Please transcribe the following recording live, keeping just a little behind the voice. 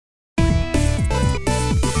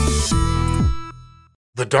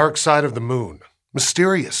The dark side of the moon.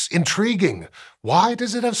 Mysterious, intriguing. Why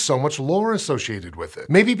does it have so much lore associated with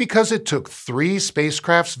it? Maybe because it took 3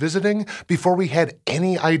 spacecrafts visiting before we had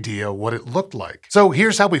any idea what it looked like. So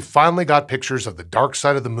here's how we finally got pictures of the dark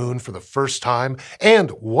side of the moon for the first time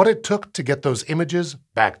and what it took to get those images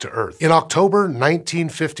back to Earth. In October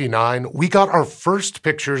 1959, we got our first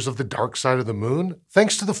pictures of the dark side of the moon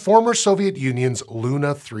thanks to the former Soviet Union's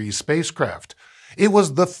Luna 3 spacecraft. It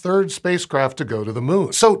was the 3rd spacecraft to go to the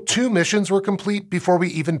moon. So 2 missions were complete before we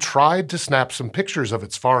even tried to snap some pictures of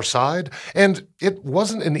its far side, and it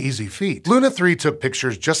wasn't an easy feat. Luna 3 took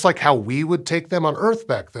pictures just like how we would take them on Earth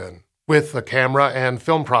back then, with a camera and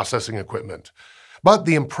film processing equipment. But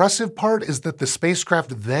the impressive part is that the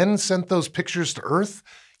spacecraft then sent those pictures to Earth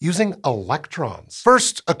using electrons.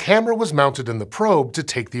 First, a camera was mounted in the probe to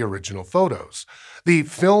take the original photos. The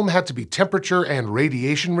film had to be temperature and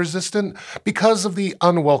radiation resistant because of the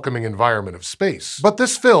unwelcoming environment of space. But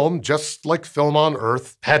this film, just like film on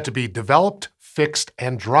Earth, had to be developed, fixed,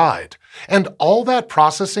 and dried. And all that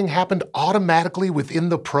processing happened automatically within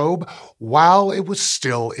the probe while it was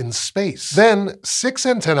still in space. Then, 6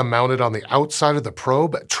 antennae mounted on the outside of the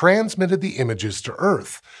probe transmitted the images to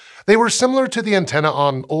Earth. They were similar to the antenna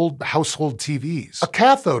on old household TVs. A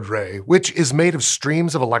cathode ray, which is made of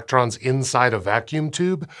streams of electrons inside a vacuum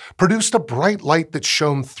tube, produced a bright light that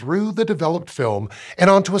shone through the developed film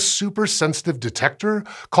and onto a super-sensitive detector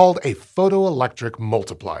called a photoelectric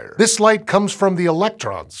multiplier. This light comes from the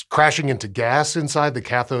electrons crashing into gas inside the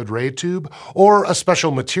cathode ray tube or a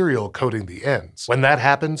special material coating the ends. When that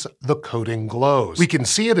happens, the coating glows. We can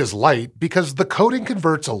see it as light because the coating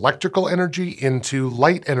converts electrical energy into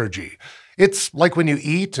light energy. It's like when you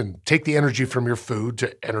eat and take the energy from your food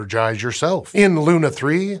to energize yourself. In Luna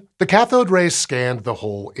 3, the cathode rays scanned the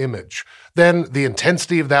whole image. Then the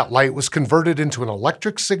intensity of that light was converted into an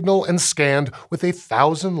electric signal and scanned with a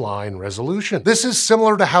 1,000-line resolution. This is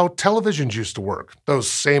similar to how televisions used to work, those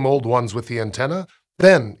same old ones with the antenna.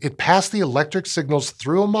 Then, it passed the electric signals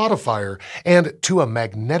through a modifier and to a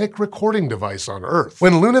magnetic recording device on Earth.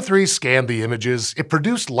 When Luna 3 scanned the images, it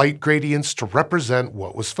produced light gradients to represent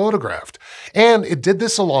what was photographed. And it did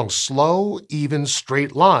this along slow, even,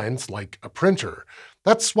 straight lines like a printer.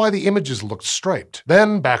 That's why the images looked striped.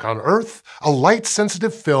 Then, back on Earth, a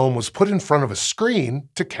light-sensitive film was put in front of a screen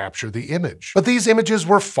to capture the image. But these images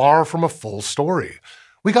were far from a full story.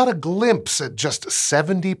 We got a glimpse at just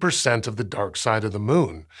 70% of the dark side of the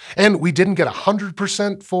moon, and we didn't get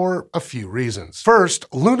 100% for a few reasons. First,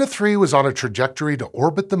 Luna 3 was on a trajectory to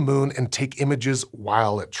orbit the moon and take images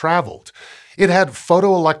while it traveled. It had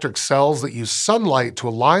photoelectric cells that used sunlight to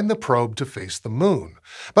align the probe to face the moon.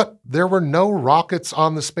 But there were no rockets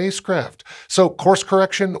on the spacecraft, so course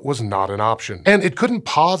correction was not an option. And it couldn't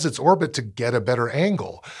pause its orbit to get a better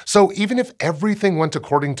angle. So even if everything went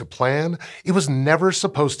according to plan, it was never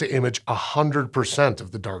supposed to image 100%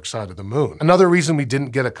 of the dark side of the moon. Another reason we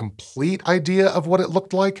didn't get a complete idea of what it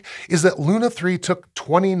looked like is that Luna 3 took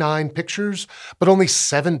 29 pictures, but only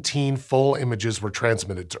 17 full images were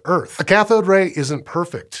transmitted to Earth. A cathode ray isn't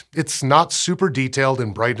perfect. It's not super detailed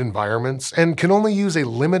in bright environments and can only use a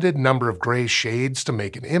limited number of gray shades to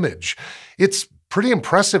make an image. It's pretty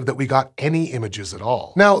impressive that we got any images at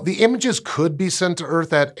all. Now, the images could be sent to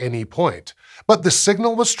Earth at any point, but the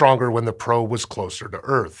signal was stronger when the probe was closer to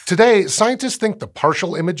Earth. Today, scientists think the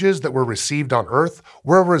partial images that were received on Earth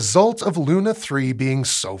were a result of Luna 3 being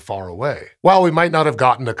so far away. While we might not have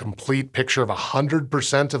gotten a complete picture of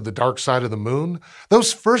 100% of the dark side of the moon,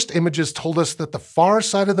 those first images told us that the far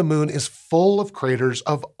side of the moon is full of craters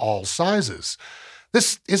of all sizes.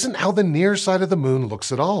 This isn't how the near side of the moon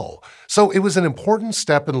looks at all, so it was an important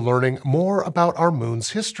step in learning more about our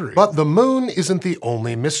moon's history. But the moon isn't the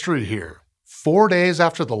only mystery here. 4 days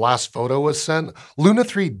after the last photo was sent, Luna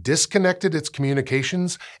 3 disconnected its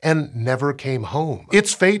communications and never came home.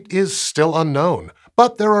 Its fate is still unknown,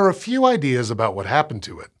 but there are a few ideas about what happened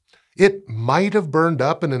to it. It might have burned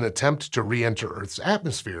up in an attempt to re-enter Earth's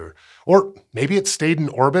atmosphere, or maybe it stayed in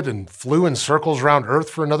orbit and flew in circles around Earth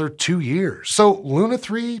for another 2 years. So Luna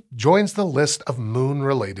 3 joins the list of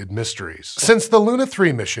moon-related mysteries. Since the Luna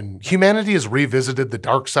 3 mission, humanity has revisited the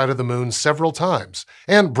dark side of the moon several times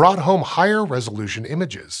and brought home higher resolution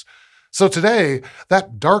images. So today,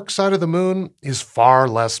 that dark side of the moon is far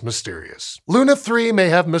less mysterious. Luna 3 may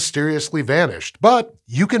have mysteriously vanished, but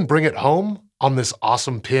you can bring it home on this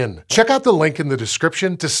awesome pin. Check out the link in the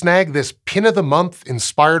description to snag this Pin of the Month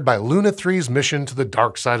inspired by Luna 3's mission to the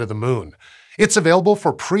dark side of the moon. It's available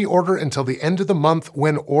for pre-order until the end of the month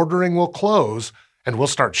when ordering will close, and we'll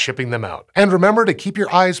start shipping them out. And remember to keep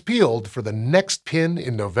your eyes peeled for the next pin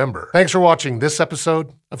in November. Thanks for watching this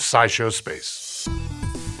episode of SciShow Space.